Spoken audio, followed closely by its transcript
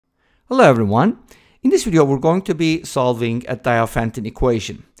Hello everyone. In this video we're going to be solving a Diophantine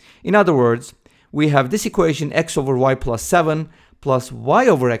equation. In other words, we have this equation x over y plus 7 plus y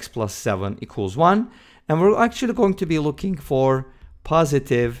over x plus 7 equals 1, and we're actually going to be looking for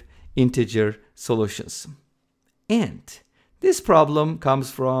positive integer solutions. And this problem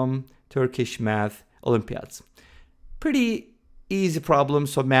comes from Turkish math Olympiads. Pretty easy problem,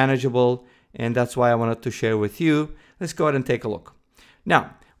 so manageable, and that's why I wanted to share with you. Let's go ahead and take a look.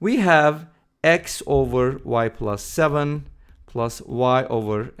 Now, we have x over y plus 7 plus y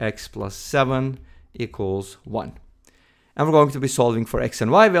over x plus 7 equals 1. And we're going to be solving for x and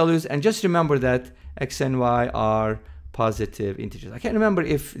y values. And just remember that x and y are positive integers. I can't remember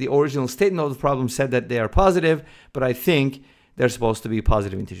if the original statement of the problem said that they are positive, but I think they're supposed to be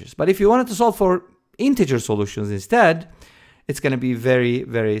positive integers. But if you wanted to solve for integer solutions instead, it's going to be very,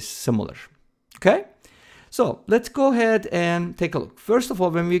 very similar. Okay? So let's go ahead and take a look. First of all,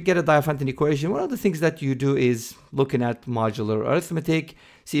 when we get a Diophantine equation, one of the things that you do is looking at modular arithmetic,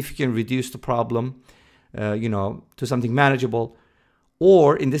 see if you can reduce the problem, to something manageable.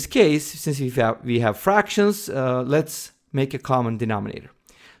 Or in this case, since we have fractions, let's make a common denominator.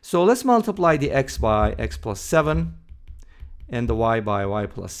 So let's multiply the x by x plus 7 and the y by y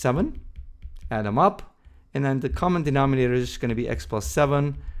plus 7. Add them up. And then the common denominator is going to be x plus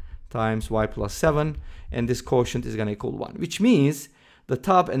 7 times y plus 7, and this quotient is going to equal 1, which means the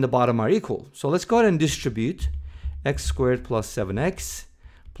top and the bottom are equal. So let's go ahead and distribute x squared plus 7x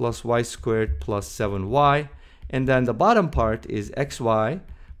plus y squared plus 7y, and then the bottom part is xy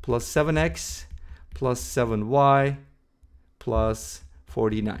plus 7x plus 7y plus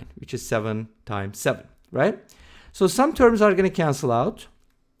 49, which is 7 times 7, right? So some terms are going to cancel out,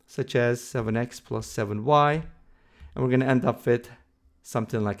 such as 7x plus 7y, and we're going to end up with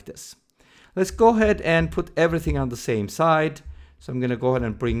something like this. Let's go ahead and put everything on the same side. So I'm going to go ahead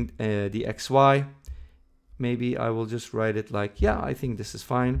and bring the xy. Maybe I will just write it like, yeah, I think this is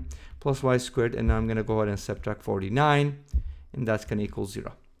fine. Plus y squared, and now I'm going to go ahead and subtract 49, and that's going to equal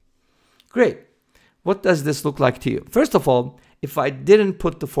 0. Great. What does this look like to you? First of all, if I didn't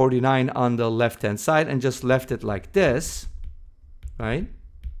put the 49 on the left-hand side and just left it like this, right,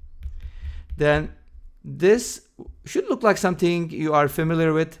 then this should look like something you are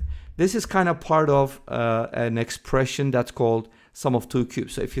familiar with. This is kind of part of an expression that's called sum of two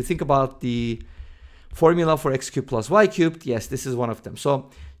cubes. So if you think about the formula for x cubed plus y cubed, yes, this is one of them. So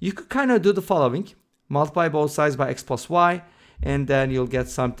you could kind of do the following. Multiply both sides by x plus y, and then you'll get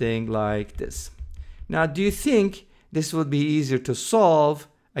something like this. Now, do you think this would be easier to solve?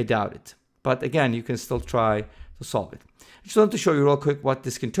 I doubt it. But again, you can still try to solve it. I just want to show you real quick what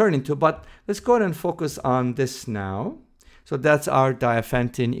this can turn into, but let's go ahead and focus on this now. So that's our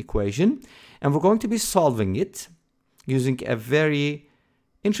Diophantine equation, and we're going to be solving it using a very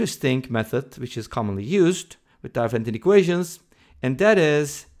interesting method which is commonly used with Diophantine equations, and that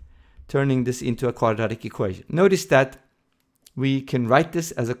is turning this into a quadratic equation. Notice that we can write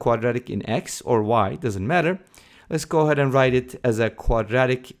this as a quadratic in x or y, doesn't matter. Let's go ahead and write it as a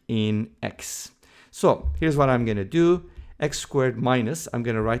quadratic in x. So here's what I'm going to do. X squared minus, I'm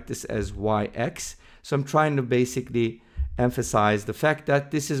going to write this as yx. So I'm trying to basically emphasize the fact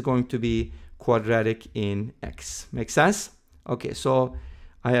that this is going to be quadratic in x. Make sense? Okay, so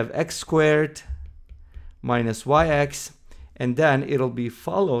I have x squared minus yx, and then it'll be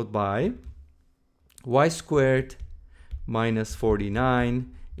followed by y squared minus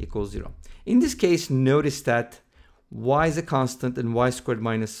 49 equals 0. In this case, notice that y is a constant and y squared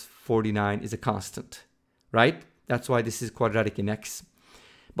minus 49 is a constant, right? That's why this is quadratic in x.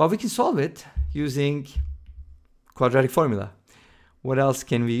 But we can solve it using quadratic formula. What else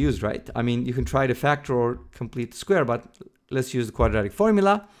can we use, right? I mean, you can try to factor or complete the square, but let's use the quadratic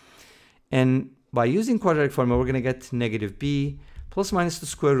formula. And by using quadratic formula, we're going to get negative b plus minus the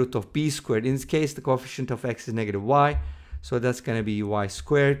square root of b squared. In this case, the coefficient of x is negative y. So that's going to be y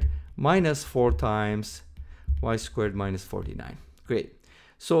squared minus 4 times y squared minus 49. Great.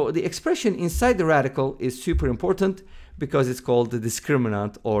 So the expression inside the radical is super important because it's called the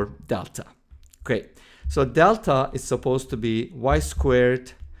discriminant or delta. Great. So delta is supposed to be y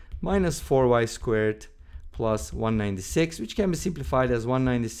squared minus 4y squared plus 196, which can be simplified as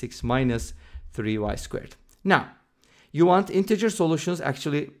 196 minus 3y squared. Now, you want integer solutions,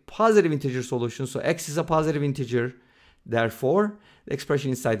 actually positive integer solutions. So x is a positive integer. Therefore, the expression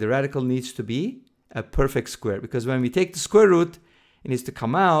inside the radical needs to be a perfect square, because when we take the square root, it needs to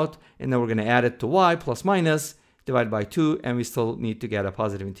come out, and then we're going to add it to y plus minus, divide by 2, and we still need to get a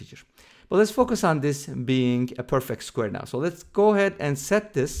positive integer. But let's focus on this being a perfect square now. So let's go ahead and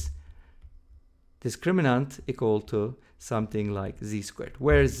set this discriminant equal to something like z squared,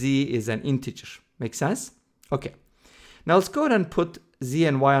 where z is an integer. Make sense? Okay. Now let's go ahead and put z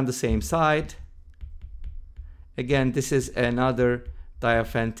and y on the same side. Again, this is another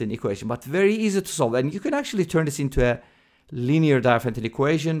Diophantine equation, but very easy to solve. And you can actually turn this into a linear Diophantine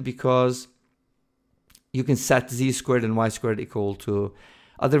equation because you can set z squared and y squared equal to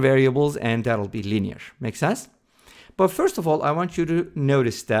other variables and that'll be linear. Make sense? But first of all, I want you to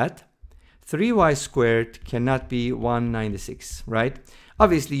notice that 3y squared cannot be 196, right?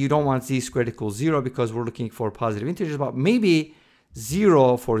 Obviously, you don't want z squared equals 0 because we're looking for positive integers, but maybe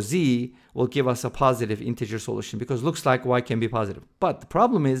 0 for z will give us a positive integer solution because it looks like y can be positive. But the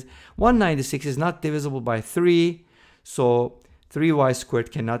problem is 196 is not divisible by 3, so 3y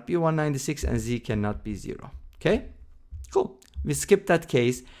squared cannot be 196 and z cannot be 0. Okay, cool. We skip that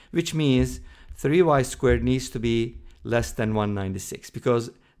case, which means 3y squared needs to be less than 196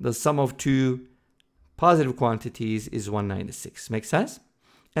 because the sum of two positive quantities is 196. Make sense?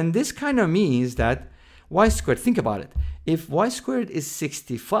 And this kind of means that y squared, think about it. If y squared is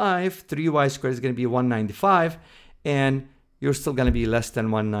 65, 3y squared is going to be 195, and you're still going to be less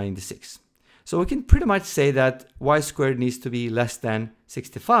than 196. So we can pretty much say that y squared needs to be less than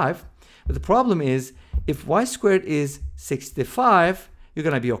 65. But the problem is, if y squared is 65, you're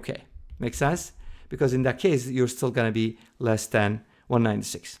going to be okay. Make sense? Because in that case, you're still going to be less than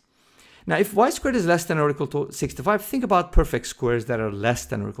 196. Now, if y squared is less than or equal to 65, think about perfect squares that are less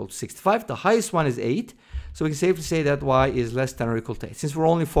than or equal to 65. The highest one is 8. So we can safely say that y is less than or equal to 8, since we're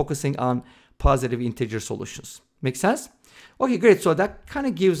only focusing on positive integer solutions. Make sense? Okay, great. So that kind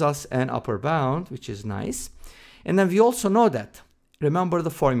of gives us an upper bound, which is nice. And then we also know that, remember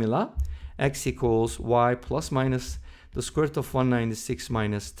the formula, x equals y plus minus the square root of 196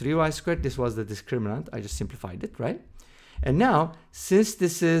 minus 3y squared. This was the discriminant. I just simplified it, right? And now, since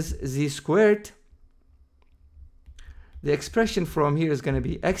this is z squared, the expression from here is going to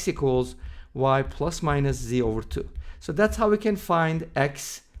be x equals y plus minus z over 2. So that's how we can find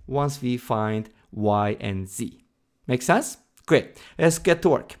x once we find y and z. Make sense? Great. Let's get to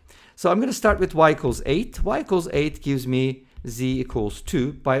work. So I'm going to start with y equals 8. Y equals 8 gives me z equals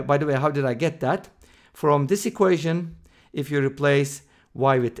 2. By the way, how did I get that? From this equation, if you replace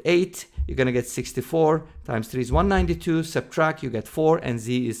y with 8, you're going to get 64 times 3 is 192. Subtract, you get 4, and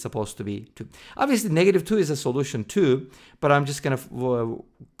z is supposed to be 2. Obviously, negative 2 is a solution too, but I'm just going to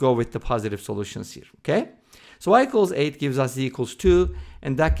go with the positive solutions here, okay? So y equals 8 gives us z equals 2,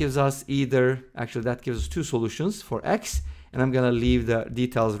 and that gives us actually that gives us two solutions for x, and I'm going to leave the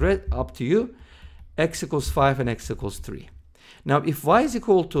details up to you. X equals 5 and x equals 3. Now, if y is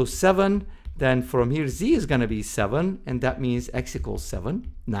equal to 7, then from here z is going to be 7, and that means x equals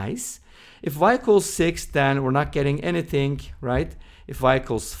 7. Nice. If y equals 6, then we're not getting anything, right? If y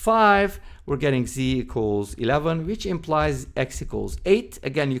equals 5, we're getting z equals 11, which implies x equals 8.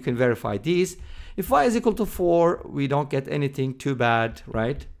 Again, you can verify these. If y is equal to 4, we don't get anything too bad,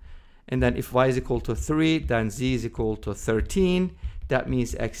 right? And then if y is equal to 3, then z is equal to 13. That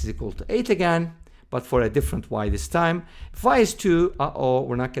means x is equal to 8 again, but for a different y this time. If y is 2,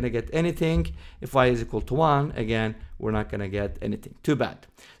 we're not going to get anything. If y is equal to 1, again, we're not going to get anything. Too bad.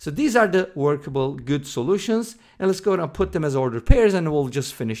 So these are the workable, good solutions. And let's go ahead and put them as ordered pairs, and we'll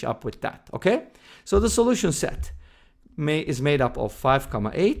just finish up with that, okay? So the solution set is made up of 5,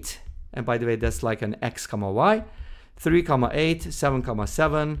 8. And by the way, that's like an x, y. 3, 8, 7,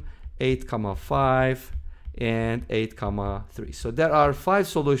 7, 8, 5, and 8, 3. So there are 5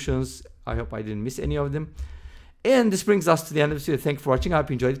 solutions. I hope I didn't miss any of them. And this brings us to the end of this video. Thank you for watching. I hope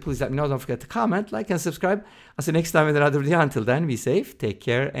you enjoyed it. Please let me know. Don't forget to comment, like, and subscribe. I'll see you next time with another video. Until then, be safe, take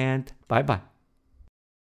care, and bye-bye.